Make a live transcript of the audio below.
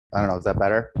I don't know, is that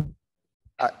better?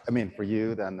 I mean, for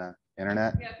you, than the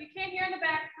internet? Yeah, if you can't hear in the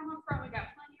back, come up front, we got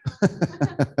plenty of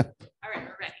room. All right,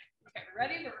 we're ready. Okay, we're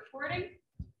ready, we're recording.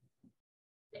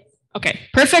 Yes. Okay,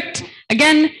 perfect.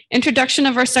 Again, introduction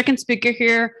of our second speaker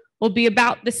here will be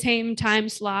about the same time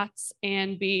slots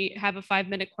and have a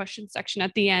 5-minute question section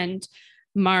at the end.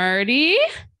 Marty,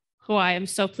 who I am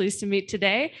so pleased to meet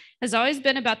today, has always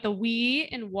been about the we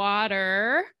in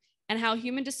water and how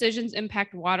human decisions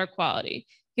impact water quality.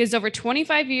 He has over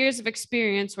 25 years of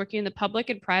experience working in the public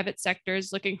and private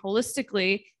sectors, looking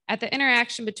holistically at the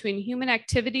interaction between human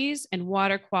activities and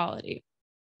water quality.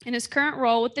 In his current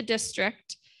role with the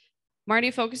district,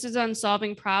 Marty focuses on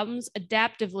solving problems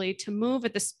adaptively to move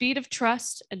at the speed of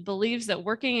trust and believes that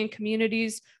working in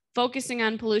communities focusing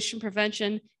on pollution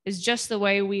prevention is just the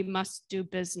way we must do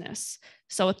business.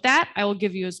 So with that, I will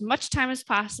give you as much time as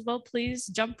possible. Please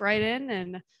jump right in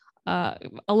and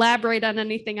elaborate on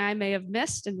anything I may have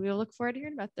missed, and we'll look forward to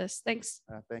hearing about this. Thanks.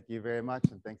 Thank you very much,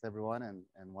 and thanks everyone,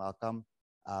 and welcome.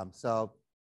 The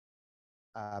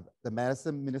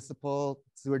Madison Municipal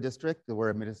Sewerage District, we're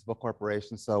a municipal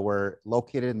corporation, so we're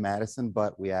located in Madison,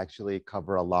 but we actually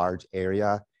cover a large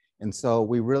area. And so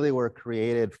we really were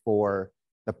created for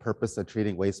the purpose of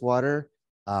treating wastewater.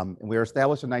 And we were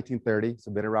established in 1930,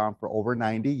 so been around for over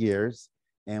 90 years.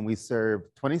 And we serve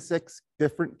 26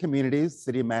 different communities.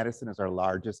 City of Madison is our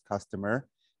largest customer.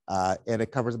 And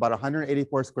it covers about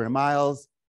 184 square miles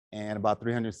and about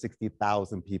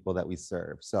 360,000 people that we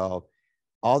serve. So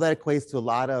all that equates to a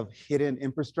lot of hidden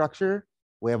infrastructure.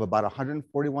 We have about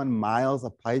 141 miles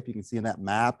of pipe, you can see in that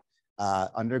map,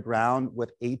 underground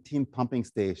with 18 pumping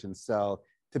stations. So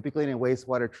typically in a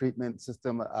wastewater treatment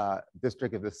system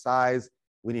district of this size,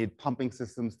 we need pumping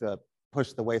systems to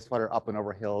push the wastewater up and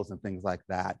over hills and things like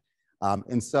that.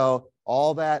 And so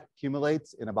all that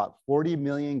accumulates in about 40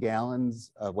 million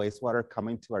gallons of wastewater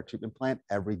coming to our treatment plant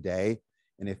every day.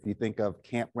 And if you think of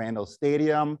Camp Randall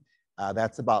Stadium,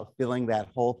 that's about filling that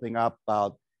whole thing up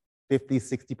about 50,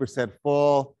 60%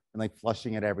 full and like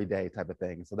flushing it every day type of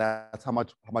thing. So that's how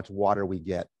much water we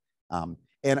get.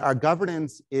 And our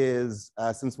governance is,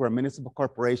 since we're a municipal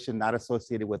corporation, not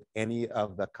associated with any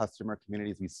of the customer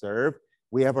communities we serve,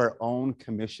 we have our own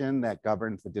commission that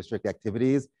governs the district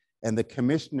activities, and the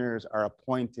commissioners are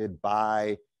appointed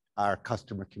by our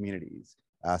customer communities.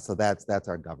 So that's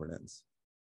our governance.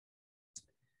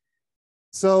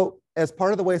 So as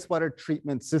part of the wastewater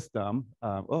treatment system,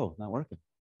 oh, not working.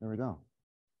 There we go.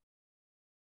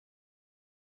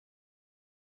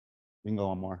 You can go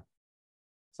one more.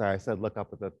 Sorry, I said look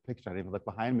up at the picture. I didn't even look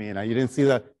behind me, and you didn't see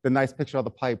the nice picture of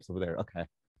the pipes over there. Okay,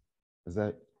 is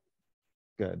that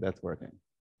good? That's working.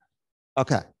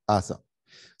 Okay, awesome.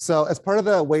 So as part of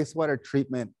the wastewater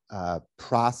treatment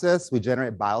process, we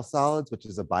generate biosolids, which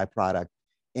is a byproduct,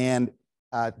 and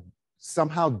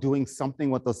somehow doing something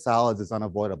with those solids is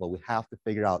unavoidable. We have to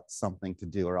figure out something to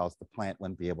do, or else the plant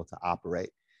wouldn't be able to operate.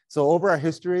 So over our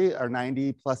history, our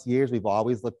 90 plus years, we've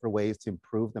always looked for ways to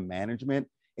improve the management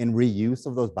and reuse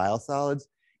of those biosolids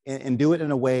and do it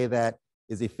in a way that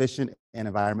is efficient and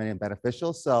environmentally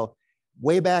beneficial. So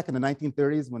way back in the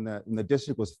 1930s, when the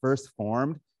district was first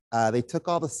formed, they took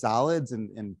all the solids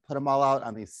and put them all out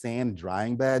on these sand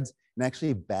drying beds and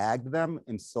actually bagged them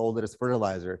and sold it as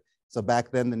fertilizer. So back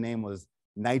then the name was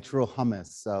nitro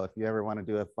humus. So if you ever want to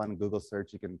do a fun Google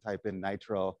search, you can type in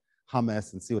nitro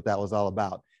humus and see what that was all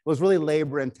about. It was really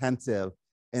labor intensive.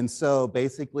 And so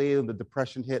basically when the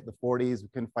depression hit the 40s, we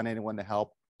couldn't find anyone to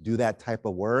help do that type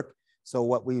of work. So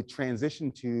what we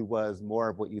transitioned to was more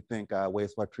of what you think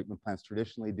wastewater treatment plants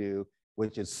traditionally do,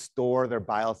 which is store their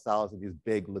biosolids in these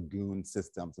big lagoon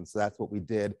systems. And so that's what we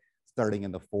did starting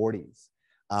in the 40s.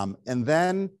 And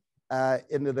then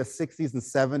into the 60s and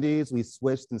 70s, we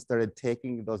switched and started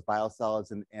taking those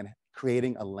biosolids and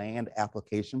creating a land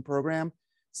application program.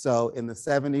 So in the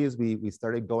 70s, we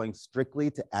started going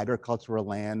strictly to agricultural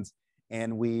lands,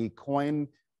 and we coined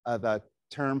the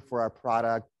term for our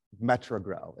product,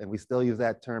 MetroGrow, and we still use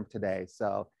that term today.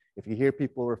 So if you hear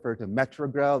people refer to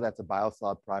MetroGrow, that's a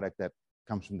biosolid product that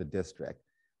comes from the district.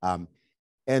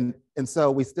 And so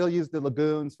we still use the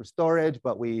lagoons for storage,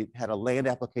 but we had a land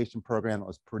application program that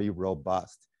was pretty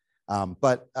robust.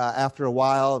 But after a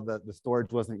while, the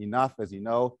storage wasn't enough. As you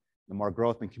know, the more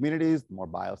growth in communities, the more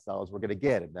biosolids we're gonna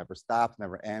get. It never stops,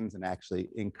 never ends, and actually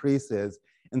increases.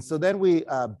 And so then we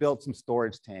built some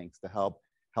storage tanks to help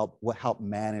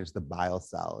manage the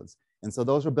biosolids. And so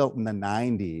those were built in the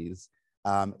 90s.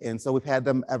 And so we've had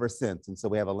them ever since. And so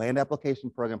we have a land application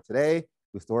program today.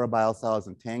 We store our biosolids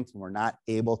in tanks when we're not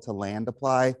able to land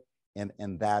apply, and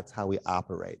that's how we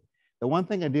operate. The one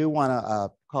thing I do want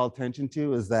to call attention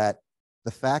to is that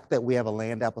the fact that we have a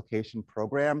land application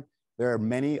program, there are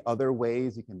many other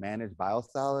ways you can manage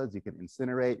biosolids. You can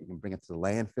incinerate, you can bring it to the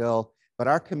landfill. But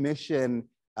our commission,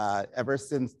 ever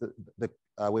since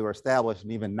we were established,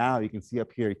 and even now you can see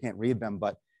up here, you can't read them,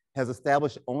 but has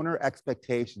established owner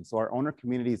expectations. So our owner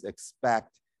communities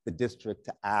expect the district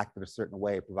to act in a certain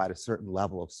way, provide a certain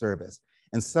level of service.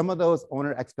 And some of those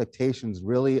owner expectations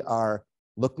really are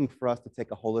looking for us to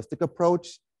take a holistic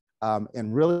approach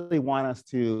and really want us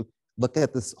to look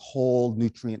at this whole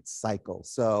nutrient cycle.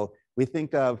 So we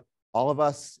think of all of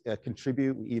us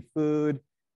contribute, we eat food,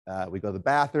 we go to the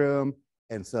bathroom,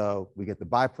 and so we get the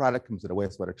byproduct, comes to the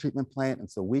wastewater treatment plant. And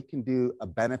so we can do a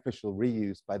beneficial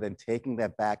reuse by then taking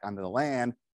that back onto the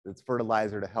land. It's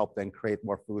fertilizer to help then create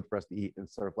more food for us to eat, and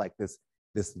sort of like this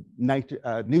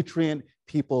nutrient,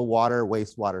 people, water,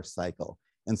 wastewater cycle.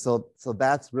 And so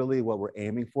that's really what we're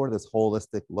aiming for, this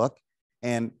holistic look.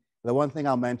 And the one thing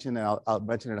I'll mention, and I'll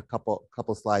mention it a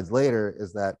couple slides later,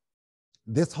 is that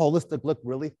this holistic look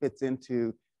really fits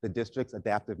into the district's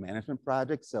adaptive management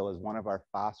project. So as one of our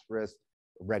phosphorus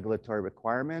regulatory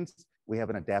requirements, we have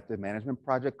an adaptive management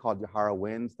project called Yahara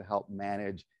WINS to help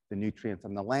manage the nutrients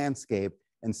on the landscape.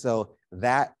 And so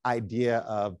that idea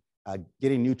of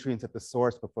getting nutrients at the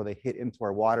source before they hit into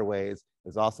our waterways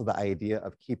is also the idea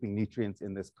of keeping nutrients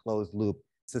in this closed loop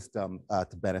system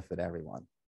to benefit everyone.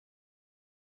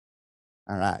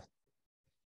 All right.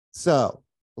 So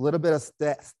a little bit of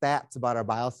stats about our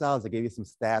biosolids. I gave you some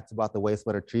stats about the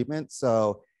wastewater treatment.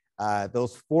 So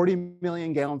those 40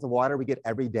 million gallons of water we get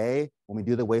every day when we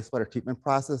do the wastewater treatment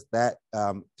process, that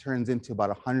turns into about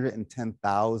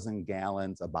 110,000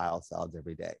 gallons of biosolids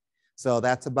every day. So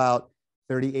that's about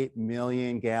 38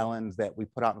 million gallons that we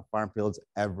put out in farm fields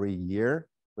every year.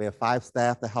 We have 5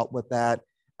 staff to help with that.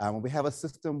 We have a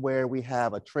system where we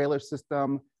have a trailer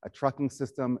system, a trucking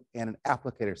system, and an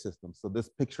applicator system. So this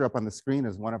picture up on the screen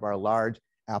is one of our large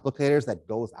applicators that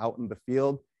goes out in the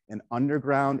field and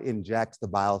underground injects the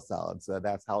biosolids. So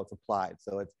that's how it's applied.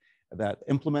 So it's that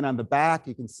implement on the back,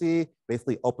 you can see,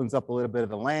 basically opens up a little bit of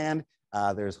the land.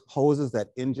 There's hoses that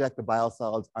inject the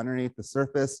biosolids underneath the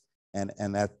surface, and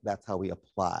that's how we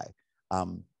apply.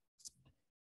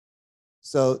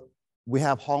 So we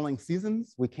have hauling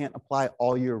seasons. We can't apply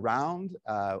all year round.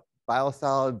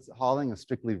 Biosolids hauling is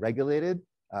strictly regulated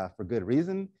for good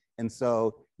reason. And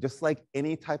so just like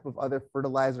any type of other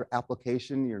fertilizer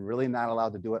application, you're really not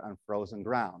allowed to do it on frozen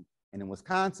ground. And in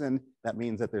Wisconsin, that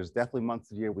means that there's definitely months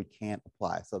of the year we can't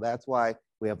apply. So that's why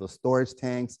we have those storage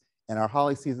tanks. And our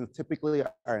hauling seasons typically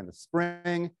are in the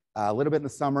spring, a little bit in the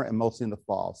summer, and mostly in the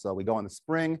fall. So we go in the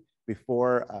spring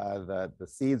before the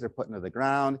seeds are put into the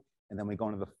ground, and then we go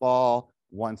into the fall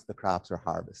once the crops are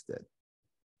harvested.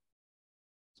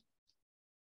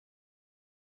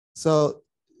 So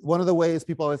one of the ways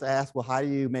people always ask, well, how do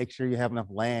you make sure you have enough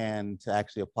land to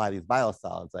actually apply these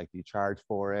biosolids? Like, do you charge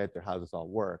for it, or how does this all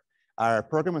work? Our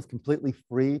program is completely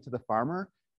free to the farmer.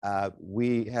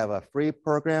 We have a free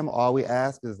program. All we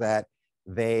ask is that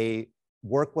they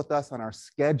work with us on our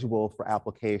schedule for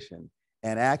application.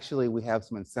 And actually, we have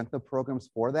some incentive programs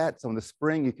for that. So in the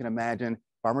spring, you can imagine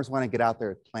farmers want to get out there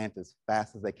and plant as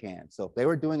fast as they can. So if they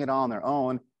were doing it all on their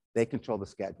own, they control the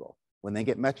schedule. When they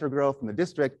get Metro Growth from the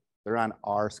district, they're on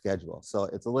our schedule. So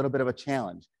it's a little bit of a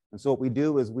challenge. And so what we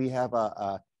do is we have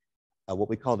what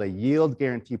we call the yield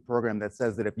guarantee program that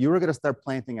says that if you were going to start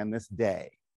planting on this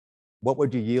day, what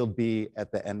would your yield be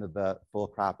at the end of the full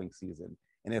cropping season?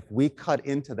 And if we cut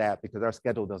into that because our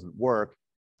schedule doesn't work,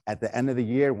 at the end of the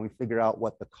year, when we figure out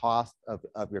what the cost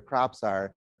of your crops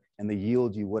are and the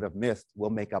yield you would have missed, we'll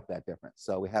make up that difference.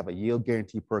 So we have a yield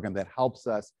guarantee program that helps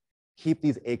us keep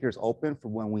these acres open for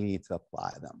when we need to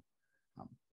apply them.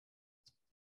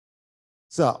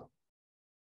 So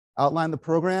outline the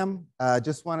program.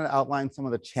 Just wanted to outline some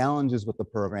of the challenges with the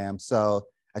program. So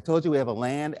I told you we have a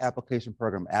land application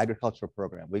program, agricultural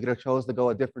program. We could have chose to go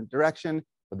a different direction,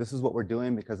 but this is what we're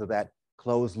doing because of that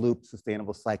closed loop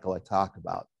sustainable cycle I talked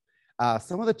about.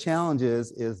 Some of the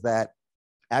challenges is that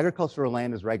agricultural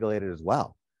land is regulated as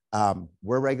well.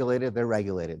 We're regulated, they're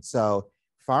regulated. So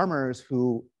farmers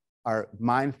who are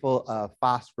mindful of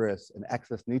phosphorus and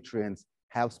excess nutrients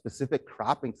have specific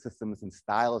cropping systems and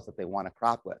styles that they want to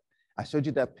crop with. I showed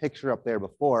you that picture up there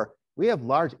before. We have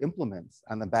large implements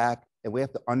on the back and we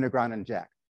have to underground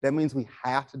inject. That means we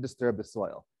have to disturb the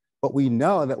soil. But we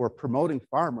know that we're promoting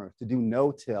farmers to do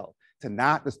no-till, to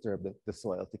not disturb the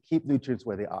soil, to keep nutrients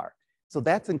where they are. So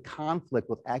that's in conflict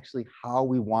with actually how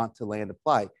we want to land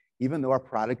apply, even though our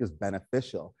product is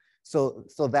beneficial. So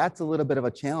that's a little bit of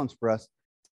a challenge for us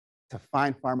to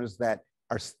find farmers that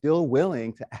are still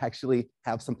willing to actually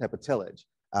have some type of tillage,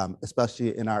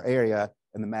 especially in our area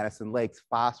in the Madison Lakes,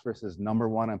 phosphorus is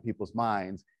 #1 on people's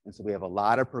minds. And so we have a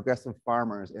lot of progressive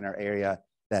farmers in our area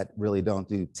that really don't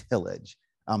do tillage.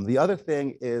 The other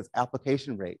thing is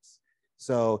application rates.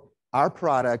 So our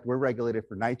product, we're regulated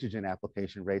for nitrogen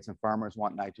application rates, and farmers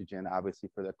want nitrogen, obviously,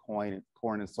 for their corn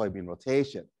and soybean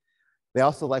rotation. They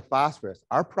also like phosphorus.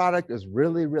 Our product is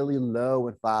really, really low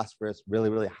in phosphorus, really,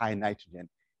 really high in nitrogen.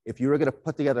 If you were going to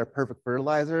put together a perfect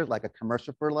fertilizer, like a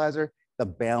commercial fertilizer, the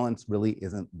balance really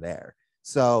isn't there.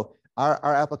 So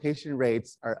our application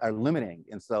rates are limiting.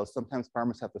 And so sometimes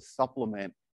farmers have to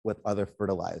supplement with other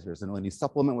fertilizers. And when you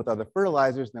supplement with other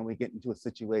fertilizers, then we get into a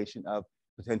situation of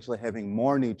potentially having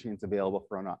more nutrients available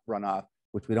for runoff,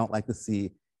 which we don't like to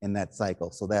see in that cycle.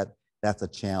 So that's a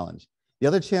challenge. The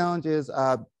other challenge is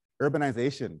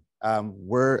urbanization.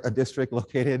 We're a district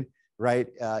located right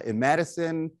in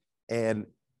Madison. And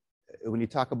when you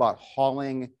talk about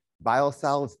hauling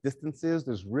biosolids distances,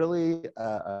 there's really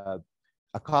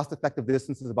a cost-effective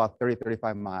distance is about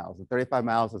 35 miles. And 35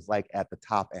 miles is like at the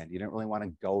top end. You don't really want to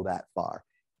go that far.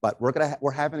 But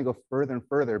we're having to go further and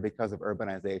further because of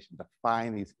urbanization to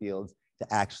find these fields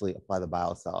to actually apply the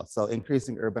biosolids. So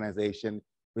increasing urbanization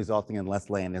resulting in less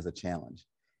land is a challenge.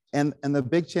 And the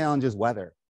big challenge is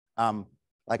weather.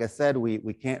 Like I said,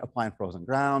 we can't apply in frozen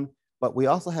ground, but we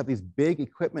also have these big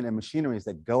equipment and machineries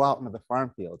that go out into the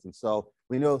farm fields. And so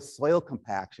we know soil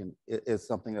compaction is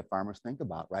something that farmers think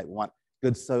about, right? We want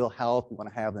good soil health. We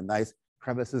want to have the nice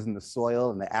crevices in the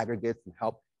soil and the aggregates and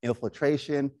help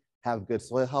infiltration, have good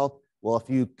soil health. Well, if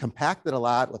you compact it a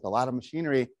lot with a lot of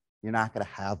machinery, you're not going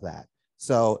to have that.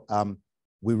 So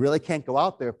we really can't go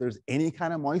out there if there's any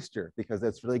kind of moisture because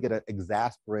it's really going to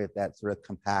exacerbate that sort of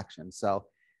compaction. So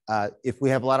if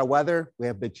we have a lot of weather, we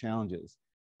have big challenges.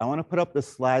 I want to put up this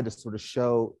slide to sort of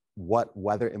show what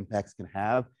weather impacts can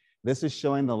have. This is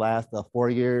showing the last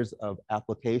 4 years of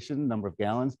application, number of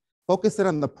gallons. Focus it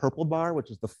on the purple bar,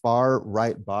 which is the far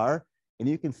right bar. And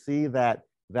you can see that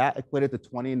equated to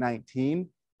 2019,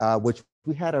 which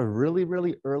we had a really,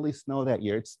 really early snow that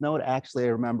year. It snowed actually, I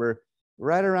remember,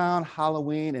 right around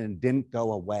Halloween and didn't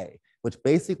go away, which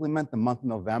basically meant the month of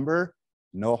November,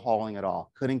 no hauling at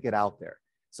all, couldn't get out there.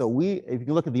 So if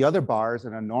you look at the other bars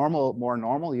in more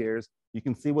normal years, you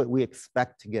can see what we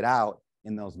expect to get out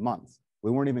in those months.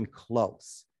 We weren't even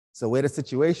close. So we had a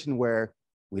situation where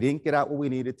we didn't get out what we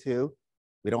needed to.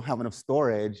 We don't have enough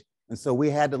storage. And so we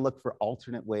had to look for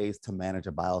alternate ways to manage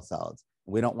our biosolids.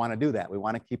 We don't want to do that. We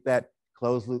want to keep that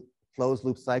closed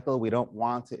loop cycle. We don't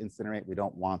want to incinerate. We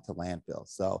don't want to landfill.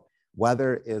 So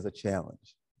weather is a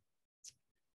challenge.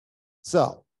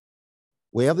 So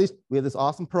we have this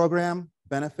awesome program,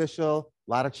 beneficial,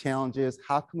 a lot of challenges.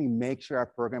 How can we make sure our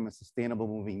program is sustainable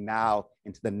moving now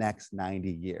into the next 90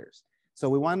 years? So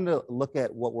we wanted to look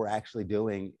at what we're actually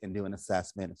doing and do an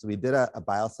assessment. So we did a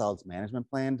biosolids management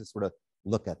plan to sort of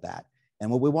look at that.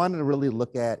 And what we wanted to really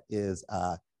look at is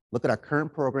look at our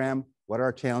current program, what are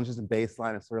our challenges and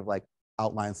baseline, and sort of like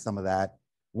outline some of that.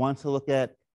 Want to look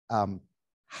at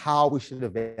how we should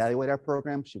evaluate our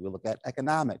program. Should we look at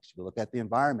economics? Should we look at the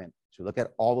environment? Should we look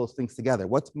at all those things together?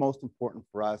 What's most important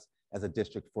for us as a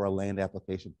district for a land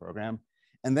application program?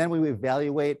 And then we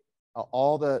evaluate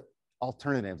all the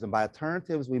alternatives. And by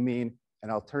alternatives, we mean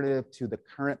an alternative to the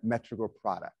current MetroGrow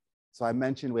product. So I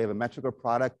mentioned we have a MetroGrow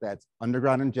product that's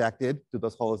underground injected through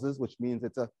those hoses, which means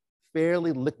it's a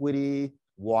fairly liquidy,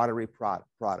 watery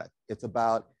product. It's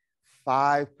about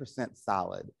 5%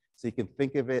 solid. So you can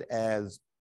think of it as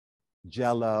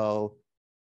Jell-O,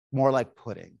 more like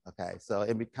pudding, okay? So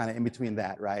kind of in between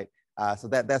that, right? So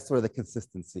that's sort of the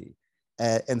consistency.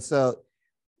 And so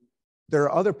there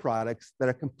are other products that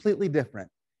are completely different.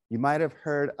 You might have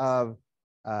heard of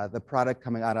the product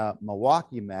coming out of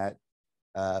Milwaukee Met,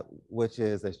 which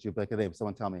is, as you like a name,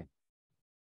 someone tell me.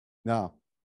 No.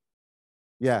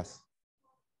 Yes.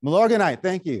 Milorganite,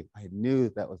 thank you. I knew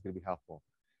that was going to be helpful.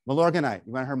 Milorganite,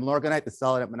 you might have heard Milorganite, they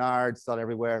sell it at Menards, sell it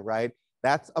everywhere, right?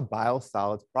 That's a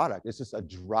biosolids product. It's just a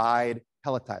dried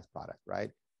pelletized product,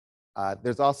 right?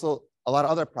 There's also a lot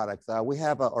of other products. We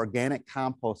have an organic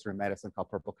composter in Madison called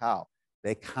Purple Cow.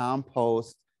 They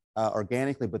compost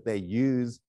organically, but they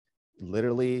use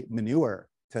literally manure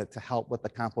to help with the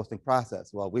composting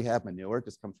process. Well, we have manure, it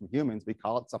just comes from humans. We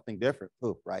call it something different,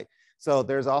 poop, right? So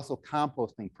there's also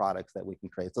composting products that we can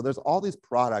create. So there's all these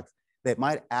products that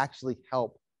might actually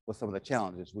help with some of the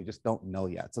challenges. We just don't know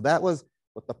yet. So that was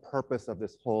what the purpose of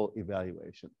this whole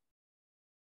evaluation.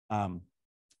 The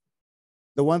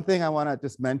one thing I want to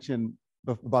just mention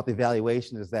about the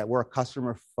evaluation is that we're a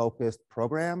customer-focused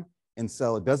program. And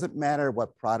so it doesn't matter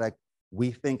what product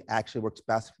we think actually works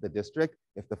best for the district.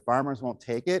 If the farmers won't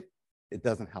take it, it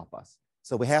doesn't help us.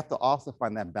 So we have to also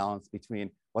find that balance between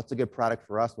what's a good product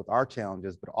for us with our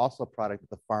challenges, but also a product that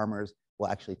the farmers will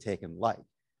actually take and like.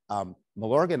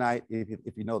 Milorganite,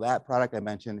 if you know that product I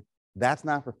mentioned, that's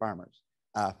not for farmers.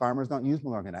 Farmers don't use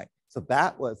Milorganite. So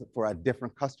that was for a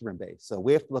different customer base. So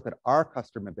we have to look at our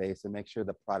customer base and make sure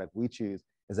the product we choose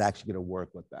is actually going to work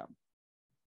with them.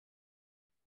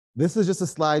 This is just a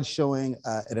slide showing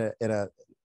in a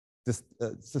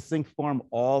succinct form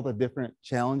all the different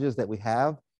challenges that we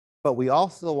have, but we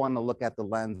also want to look at the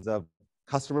lens of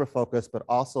customer focus, but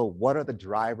also what are the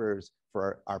drivers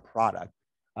for our product.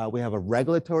 We have a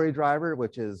regulatory driver,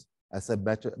 which is, I said,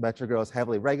 MetroGrow is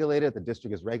heavily regulated, the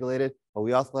district is regulated, but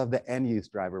we also have the end use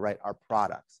driver, right, our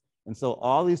products. And so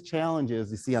all these challenges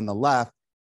you see on the left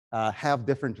have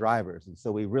different drivers. And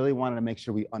so we really wanted to make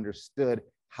sure we understood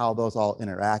how those all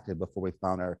interacted before we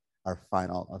found our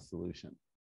final solution.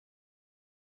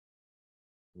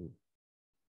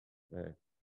 Okay.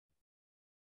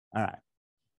 All right.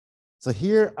 So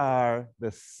here are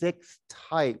the 6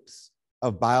 types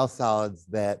of biosolids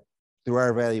that through our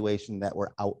evaluation that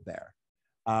were out there.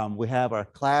 We have our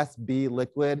Class B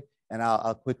liquid, and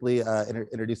I'll quickly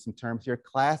introduce some terms here.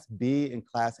 Class B and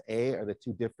Class A are the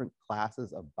 2 different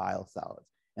classes of biosolids,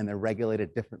 and they're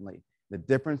regulated differently. The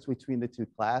difference between the 2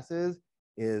 classes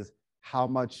is how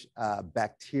much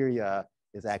bacteria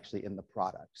is actually in the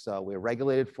product. So we're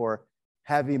regulated for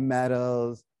heavy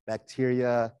metals,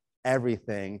 bacteria,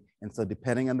 everything. And so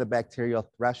depending on the bacterial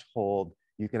threshold,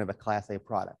 you can have a Class A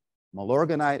product.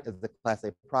 Milorganite is the Class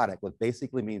A product, which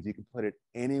basically means you can put it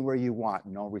anywhere you want,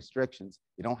 no restrictions.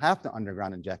 You don't have to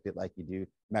underground inject it like you do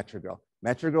MetroGrow.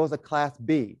 MetroGrow is a Class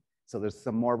B, so there's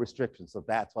some more restrictions. So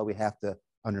that's why we have to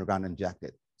underground inject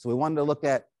it. So we wanted to look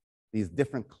at these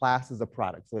different classes of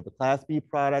products. So we have a Class B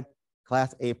product,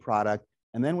 Class A product,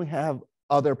 and then we have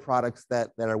other products that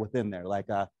are within there, like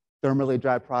a thermally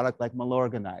dried product like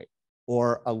Milorganite,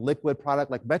 or a liquid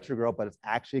product like MetroGrow, but it's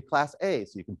actually Class A,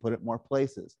 so you can put it more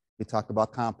places. We talked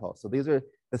about compost. So these are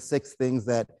the 6 things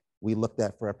that we looked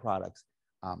at for our products.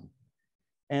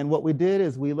 And what we did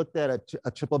is we looked at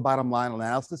a triple bottom line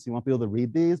analysis. You won't be able to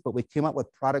read these, but we came up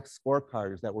with product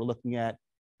scorecards that we're looking at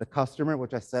the customer,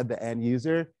 which I said, the end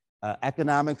user,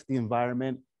 economics, the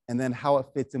environment, and then how it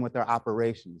fits in with our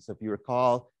operations. So if you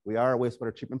recall, we are a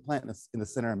wastewater treatment plant in the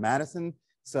center of Madison.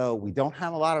 So we don't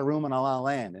have a lot of room and a lot of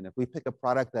land. And if we pick a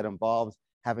product that involves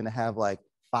having to have like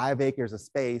 5 acres of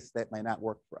space, that might not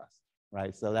work for us,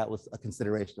 right? So that was a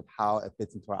consideration of how it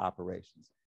fits into our operations.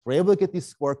 We're able to get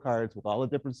these scorecards with all the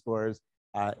different scores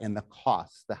and the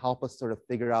costs to help us sort of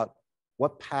figure out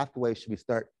what pathway should we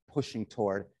start pushing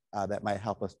toward that might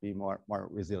help us be more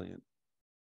resilient.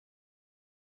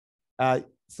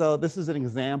 So this is an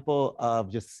example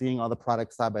of just seeing all the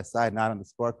products side by side, not on the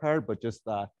scorecard, but just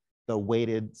the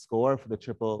weighted score for the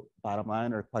triple bottom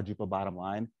line or quadruple bottom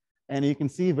line. And you can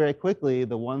see very quickly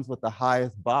the ones with the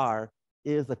highest bar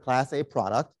is a Class A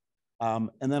product, and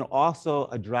then also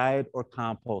a dried or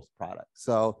compost product.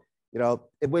 So, you know,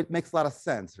 it makes a lot of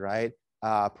sense, right?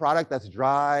 A product that's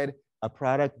dried, a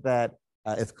product that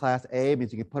is Class A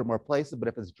means you can put it more places, but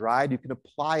if it's dried, you can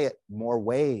apply it more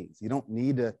ways. You don't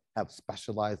need to have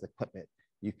specialized equipment.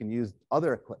 You can use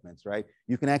other equipments, right?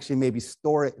 You can actually maybe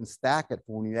store it and stack it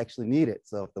for when you actually need it.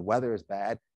 So if the weather is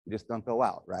bad, you just don't go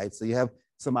out, right? So you have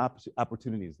some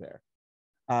opportunities there.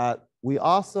 We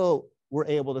also were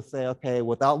able to say, okay,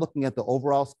 without looking at the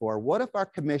overall score, what if our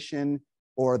commission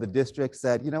or the district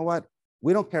said, you know what,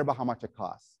 we don't care about how much it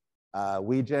costs.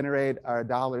 We generate our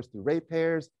dollars through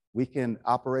ratepayers. We can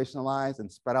operationalize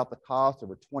and spread out the cost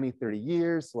over 20, 30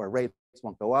 years, so our rates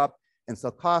won't go up. And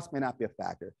so cost may not be a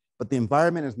factor, but the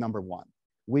environment is number 1.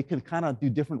 We can kind of do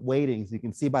different weightings. You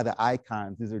can see by the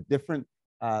icons, these are different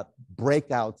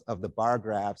breakouts of the bar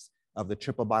graphs of the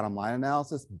triple bottom line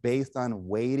analysis based on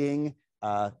weighting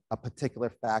a particular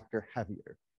factor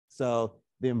heavier. So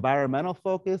the environmental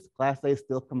focus, Class A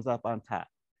still comes up on top.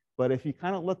 But if you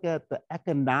kind of look at the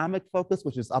economic focus,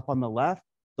 which is up on the left,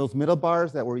 those middle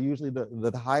bars that were usually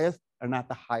the highest are not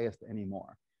the highest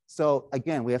anymore. So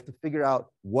again, we have to figure out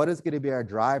what is going to be our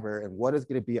driver and what is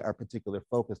going to be our particular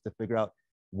focus to figure out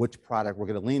which product we're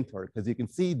going to lean toward. Because you can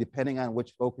see, depending on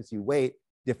which focus you weight,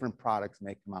 different products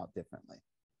may come out differently.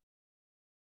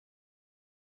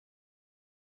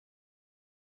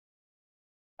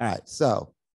 All right,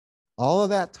 so all of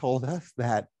that told us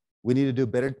that we need to do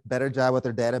a better job with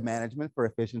our data management for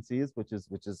efficiencies, which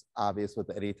is obvious with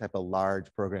any type of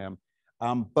large program.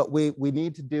 But we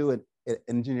need to do an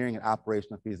engineering and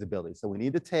operational feasibility. So we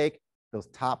need to take those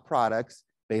top products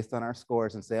based on our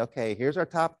scores and say, okay, here's our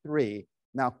top 3.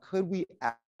 Now, could we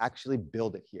actually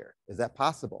build it here? Is that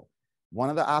possible? One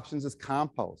of the options is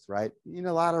compost, right? You need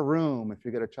a lot of room if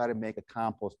you're going to try to make a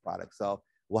compost product. So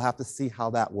we'll have to see how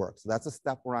that works. So that's a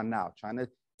step we're on now, trying to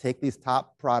take these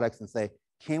top products and say,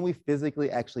 can we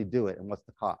physically actually do it? And what's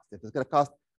the cost? If it's going to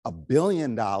cost $1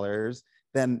 billion,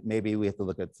 then maybe we have to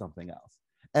look at something else.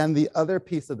 And the other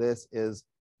piece of this is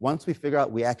once we figure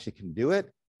out we actually can do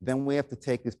it, then we have to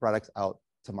take these products out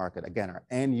to market. Again, our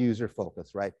end user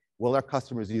focus, right? Will our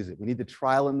customers use it? We need to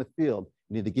trial in the field.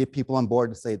 We need to get people on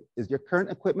board to say, is your current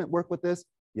equipment work with this?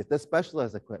 You have to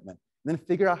specialize equipment. And then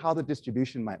figure out how the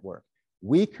distribution might work.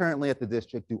 We currently at the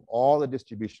district do all the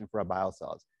distribution for our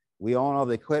biosolids. We own all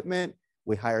the equipment.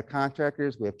 We hire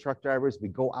contractors. We have truck drivers. We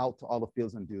go out to all the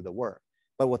fields and do the work.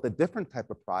 But with a different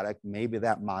type of product, maybe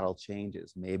that model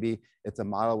changes. Maybe it's a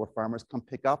model where farmers come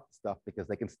pick up stuff because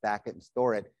they can stack it and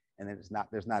store it, and there's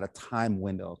not a time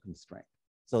window constraint.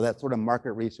 So that's sort of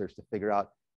market research to figure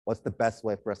out what's the best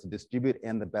way for us to distribute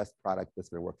and the best product that's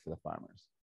going to work for the farmers.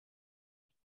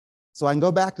 So I can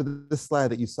go back to this slide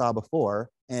that you saw before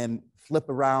and flip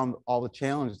around all the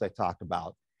challenges I talked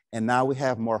about. And now we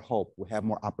have more hope. We have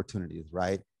more opportunities,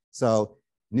 right? So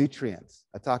nutrients.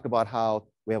 I talked about how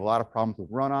we have a lot of problems with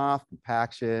runoff,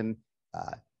 compaction.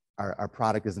 Our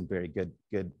product isn't very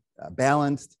good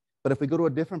balanced. But if we go to a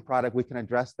different product, we can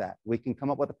address that. We can come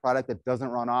up with a product that doesn't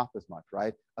run off as much,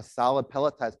 right? A solid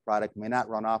pelletized product may not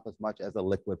run off as much as a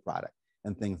liquid product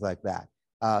and things like that.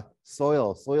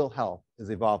 Soil health is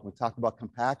evolved. We talked about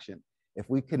compaction. If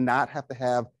we could not have to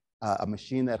have a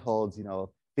machine that holds,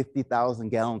 50,000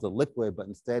 gallons of liquid, but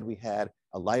instead we had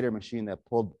a lighter machine that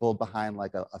pulled behind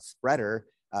like a spreader,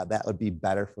 that would be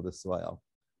better for the soil.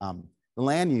 The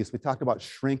land use, we talked about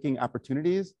shrinking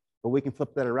opportunities, but we can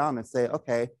flip that around and say,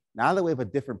 okay, now that we have a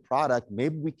different product,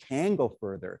 maybe we can go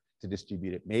further to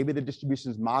distribute it. Maybe the distribution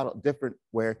is model different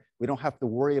where we don't have to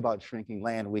worry about shrinking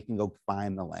land. We can go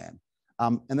find the land.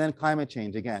 And then climate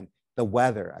change, again, the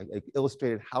weather. I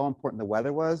illustrated how important the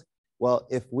weather was. Well,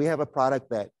 if we have a product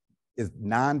that is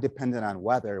non-dependent on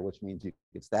weather, which means you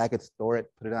can stack it, store it,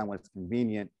 put it on when it's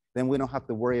convenient, then we don't have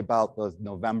to worry about those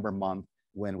November month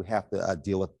when we have to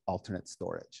deal with alternate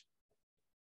storage.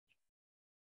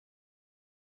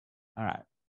 All right.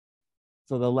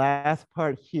 So the last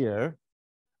part here,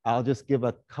 I'll just give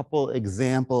a couple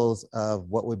examples of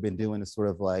what we've been doing to sort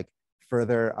of like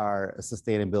further our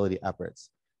sustainability efforts.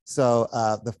 So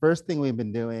the first thing we've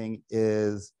been doing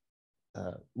is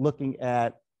looking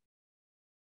at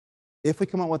if we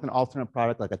come up with an alternate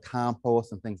product like a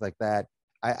compost and things like that.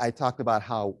 I talked about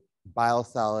how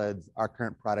biosolids, our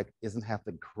current product, isn't have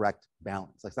the correct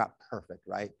balance. Like it's not perfect,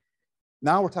 right?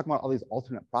 Now we're talking about all these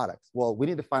alternate products. Well, we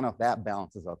need to find out if that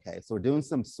balance is okay. So we're doing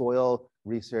some soil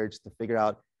research to figure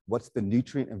out what's the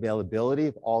nutrient availability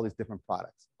of all these different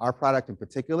products. Our product in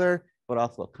particular, but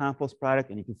also a compost product,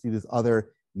 and you can see this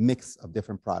other mix of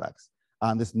different products.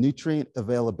 This nutrient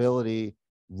availability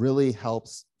really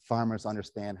helps farmers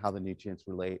understand how the nutrients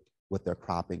relate with their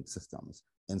cropping systems.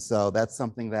 And so that's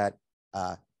something that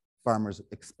farmers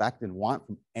expect and want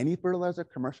from any fertilizer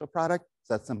commercial product.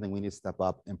 So that's something we need to step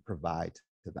up and provide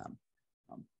to them.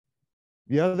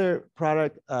 The other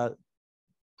project I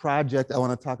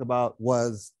want to talk about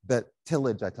was that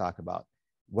tillage I talked about.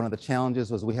 One of the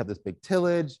challenges was we have this big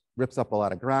tillage, rips up a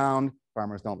lot of ground.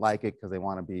 Farmers don't like it because they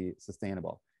want to be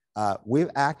sustainable. We've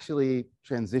actually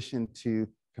transitioned to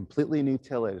completely new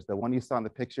tillage. The one you saw in the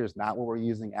picture is not what we're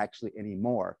using actually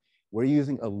anymore. We're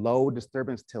using a low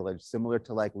disturbance tillage, similar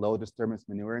to like low disturbance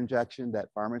manure injection that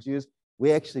farmers use.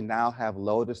 We actually now have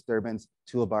low disturbance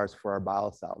toolbars for our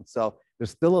biosolids. So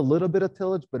there's still a little bit of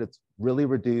tillage, but it's really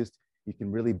reduced. You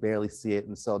can really barely see it.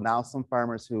 And so now some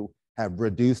farmers who have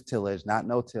reduced tillage, not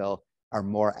no-till, are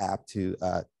more apt to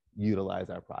utilize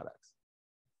our products.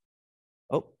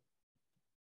 Oh,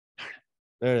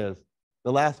 there it is.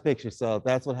 The last picture. So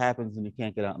that's what happens when you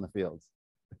can't get out in the fields.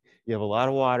 You have a lot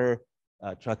of water,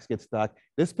 trucks get stuck.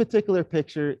 This particular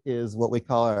picture is what we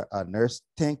call our nurse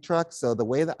tank truck. So the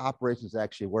way the operations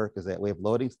actually work is that we have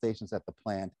loading stations at the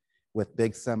plant with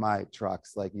big semi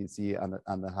trucks like you see on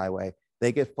the highway.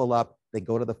 They get full up, they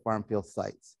go to the farm field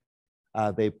sites.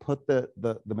 They put the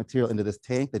material into this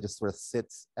tank that just sort of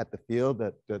sits at the field.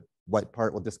 The white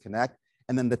part will disconnect.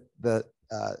 And then the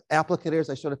applicators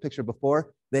I showed a picture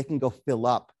before, they can go fill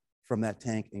up from that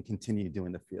tank and continue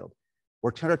doing the field.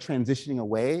 We're kind of transitioning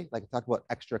away, like I talked about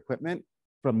extra equipment,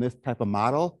 from this type of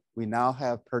model. We now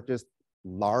have purchased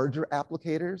larger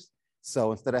applicators.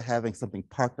 So instead of having something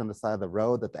parked on the side of the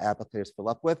road that the applicators fill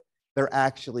up with, they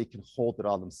actually can hold it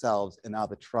all themselves. And now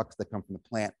the trucks that come from the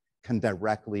plant can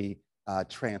directly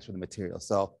transfer the material.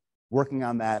 So working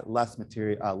on that, less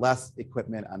material, less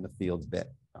equipment on the fields bit.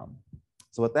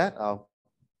 So with that, I'll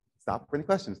stop for any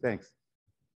questions. Thanks.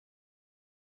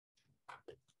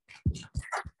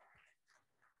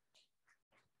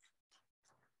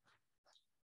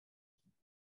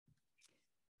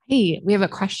 Hey, we have a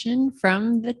question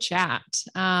from the chat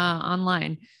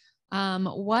online.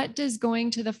 What does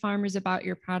going to the farmers about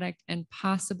your product and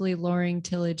possibly lowering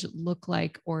tillage look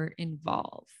like or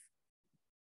involve?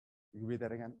 Can you read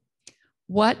that again?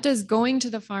 What does going to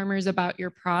the farmers about your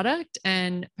product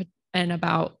and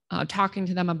about talking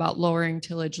to them about lowering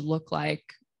tillage look like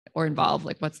or involve?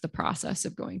 Like, what's the process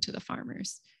of going to the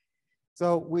farmers?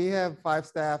 So we have 5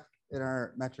 staff in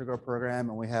our MetroGrow program,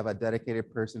 and we have a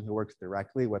dedicated person who works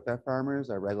directly with our farmers,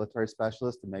 our regulatory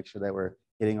specialist, to make sure that we're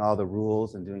hitting all the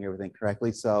rules and doing everything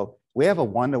correctly. So we have a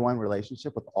one-to-one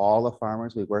relationship with all the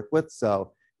farmers we work with.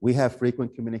 So we have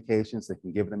frequent communications that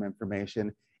can give them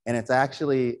information. And it's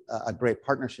actually a great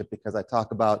partnership because I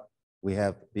talk about we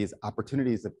have these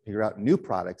opportunities to figure out new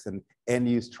products and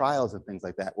use trials and things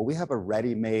like that. Well, we have a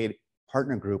ready-made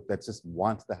partner group that just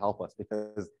wants to help us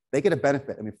because they get a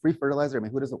benefit. I mean, free fertilizer, I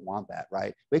mean, who doesn't want that,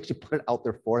 right? We actually put it out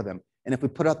there for them. And if we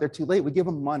put it out there too late, we give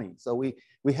them money. So we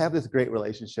have this great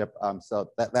relationship. So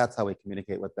that's how we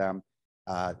communicate with them.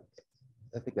 I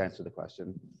think that answered the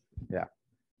question. Yeah.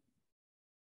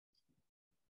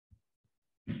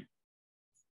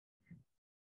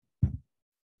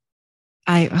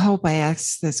 I hope I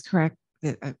asked this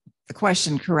the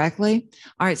question correctly.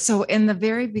 All right, so in the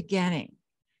very beginning,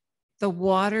 the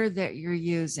water that you're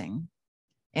using,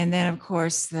 and then of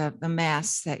course the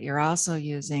mass that you're also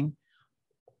using,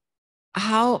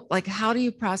 how do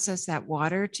you process that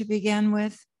water to begin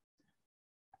with?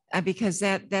 Because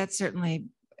that certainly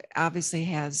obviously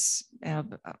has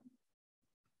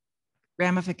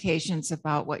ramifications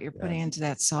about what you're putting into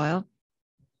that soil.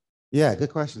 Yeah, good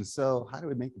question. So how do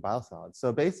we make the biosolids?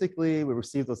 So basically we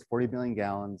receive those 40 million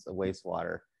gallons of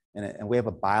wastewater and we have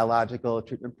a biological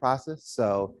treatment process.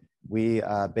 So we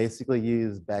basically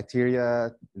use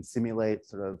bacteria and simulate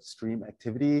sort of stream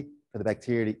activity for the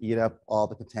bacteria to eat up all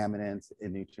the contaminants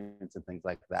and nutrients and things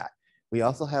like that. We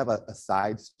also have a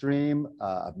side stream,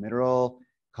 a mineral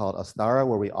called Ostara,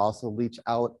 where we also leach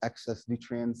out excess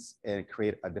nutrients and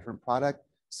create a different product.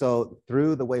 So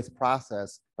through the waste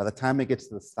process, by the time it gets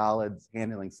to the solids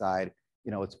handling side,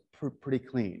 you know, it's pretty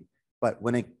clean. But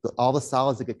when all the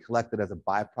solids that get collected as a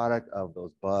byproduct of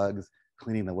those bugs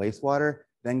cleaning the wastewater,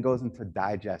 then goes into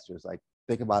digesters. Like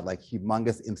think about like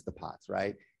humongous Instapots,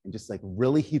 right? And just like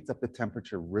really heats up the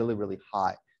temperature really, really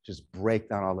hot, just break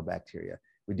down all the bacteria.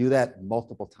 We do that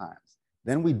multiple times.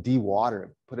 Then we dewater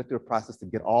it, put it through a process to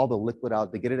get all the liquid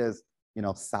out, to get it as, you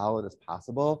know, solid as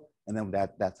possible. And then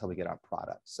that's how we get our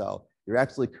product. So you're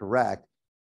absolutely correct.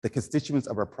 The constituents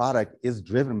of our product is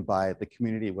driven by the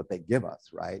community, what they give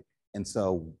us, right? And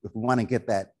so if we want to get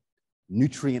that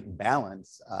nutrient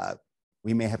balance,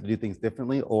 we may have to do things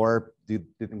differently or do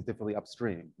things differently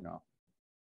upstream, you know.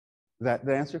 Did that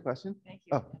answer your question? Thank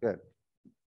you. Oh, good.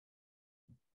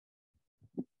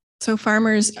 So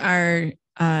farmers are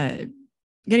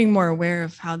getting more aware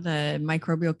of how the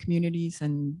microbial communities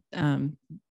and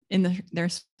their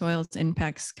soils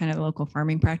impacts kind of the local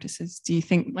farming practices. Do you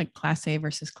think like Class A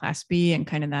versus Class B and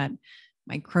kind of that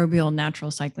microbial natural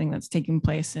cycling that's taking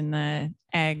place in the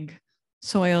ag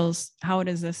soils, how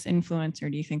does this influence, or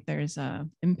do you think there's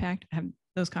an impact? Have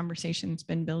those conversations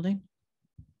been building?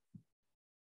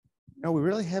 No, we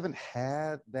really haven't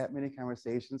had that many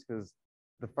conversations because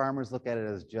the farmers look at it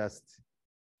as just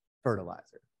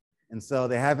fertilizer. And so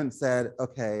they haven't said,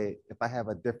 okay, if I have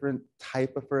a different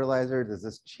type of fertilizer, does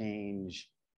this change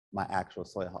my actual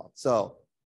soil health? So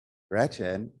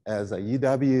Gretchen, as a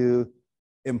UW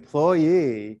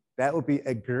employee, that would be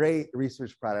a great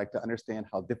research product to understand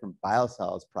how different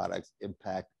biosolids products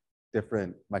impact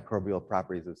different microbial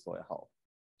properties of soil health.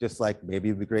 Just like maybe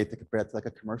it'd be great to compare it to like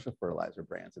a commercial fertilizer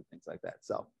brands and things like that.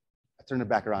 So I turn it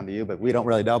back around to you, but we don't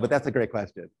really know, but that's a great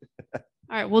question.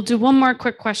 All right, we'll do one more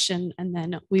quick question and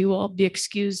then we will be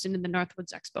excused into the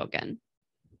Northwoods Expo again.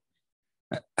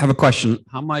 I have a question.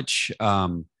 How much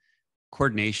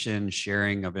coordination,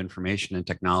 sharing of information and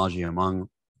technology among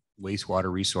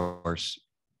wastewater resource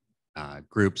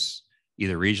groups,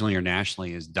 either regionally or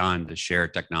nationally, is done to share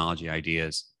technology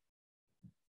ideas?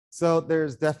 So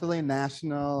there's definitely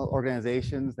national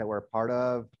organizations that we're a part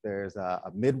of. There's a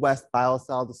Midwest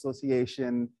Biosolids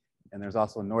Association, and there's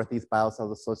also a Northeast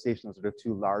Biosolids Association. Those are the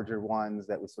two larger ones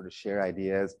that we sort of share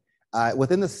ideas.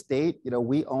 Within the state, you know,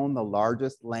 we own the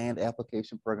largest land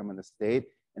application program in the state.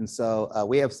 And so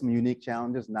we have some unique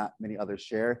challenges, not many others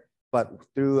share, but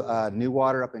through New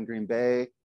Water up in Green Bay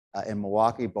and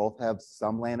Milwaukee both have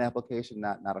some land application,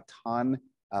 not a ton.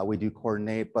 We do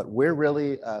coordinate, but we're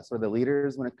really sort of the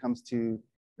leaders when it comes to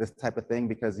this type of thing,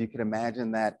 because you can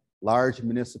imagine that large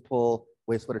municipal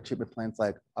wastewater treatment plants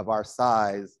like of our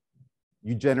size,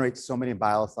 you generate so many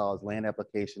biosolids, land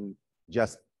application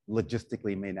just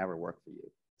logistically may never work for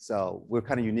you. So we're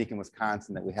kind of unique in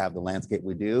Wisconsin that we have the landscape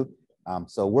we do.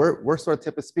 So we're sort of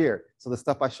tip of spear. So the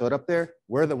stuff I showed up there,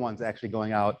 we're the ones actually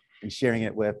going out and sharing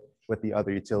it with the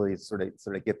other utilities, sort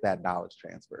of get that knowledge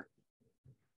transfer.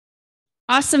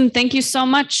 Awesome. Thank you so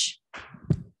much.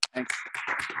 Thanks.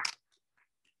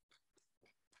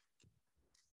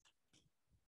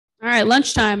 All right,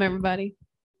 lunchtime, everybody.